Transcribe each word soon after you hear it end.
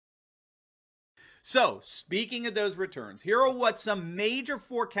So speaking of those returns, here are what some major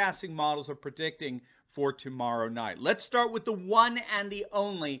forecasting models are predicting for tomorrow night. Let's start with the one and the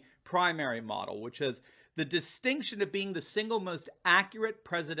only primary model, which has the distinction of being the single most accurate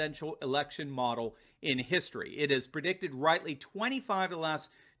presidential election model in history. It has predicted rightly 25 of the last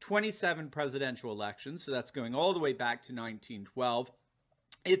 27 presidential elections, so that's going all the way back to 1912.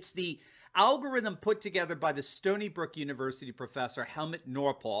 It's the algorithm put together by the Stony Brook University professor Helmut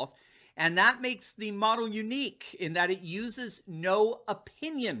Norpoth, and that makes the model unique in that it uses no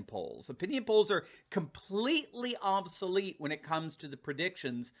opinion polls. Opinion polls are completely obsolete when it comes to the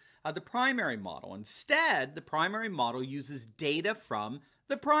predictions of the primary model. Instead, the primary model uses data from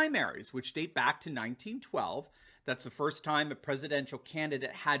the primaries, which date back to 1912. That's the first time a presidential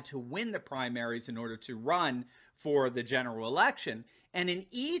candidate had to win the primaries in order to run for the general election. And in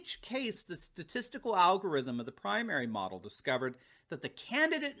each case, the statistical algorithm of the primary model discovered that the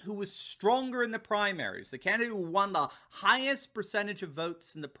candidate who was stronger in the primaries, the candidate who won the highest percentage of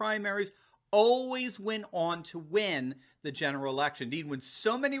votes in the primaries, always went on to win the general election. Indeed, when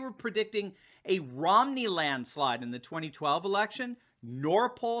so many were predicting a Romney landslide in the 2012 election,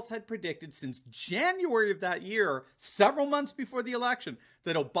 Norpoth had predicted since January of that year, several months before the election,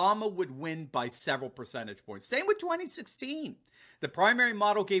 that Obama would win by several percentage points. Same with 2016. The primary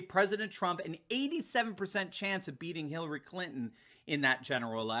model gave President Trump an 87% chance of beating Hillary Clinton in that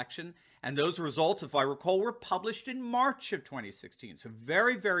general election. And those results, if I recall, were published in March of 2016. So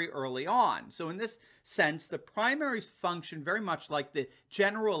very, very early on. So in this sense, the primaries function very much like the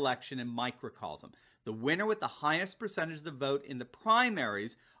general election in microcosm. The winner with the highest percentage of the vote in the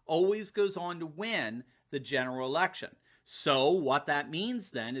primaries always goes on to win the general election. So what that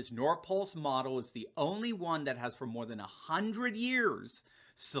means then is Norpoth's model is the only one that has for more than 100 years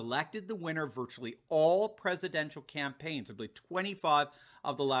selected the winner of virtually all presidential campaigns, I believe 25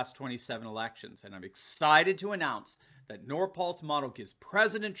 of the last 27 elections. And I'm excited to announce that Norpoth's model gives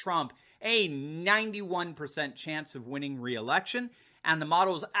President Trump a 91% chance of winning re-election. And the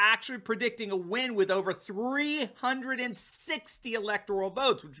model is actually predicting a win with over 360 electoral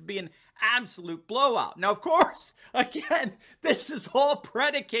votes, which would be an absolute blowout. Now, of course, again, this is all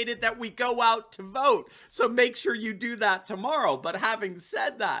predicated that we go out to vote. So make sure you do that tomorrow. But having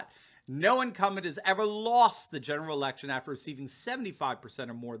said that, no incumbent has ever lost the general election after receiving 75%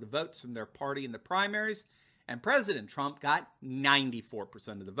 or more of the votes from their party in the primaries. And President Trump got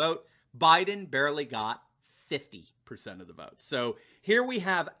 94% of the vote. Biden barely got 50% of the vote. So here we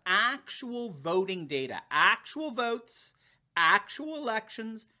have actual voting data, actual votes, actual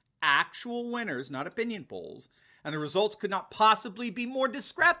elections, actual winners, not opinion polls. And the results could not possibly be more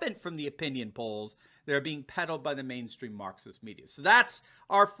discrepant from the opinion polls that are being peddled by the mainstream Marxist media. So that's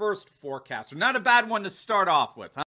our first forecaster. Not a bad one to start off with, huh?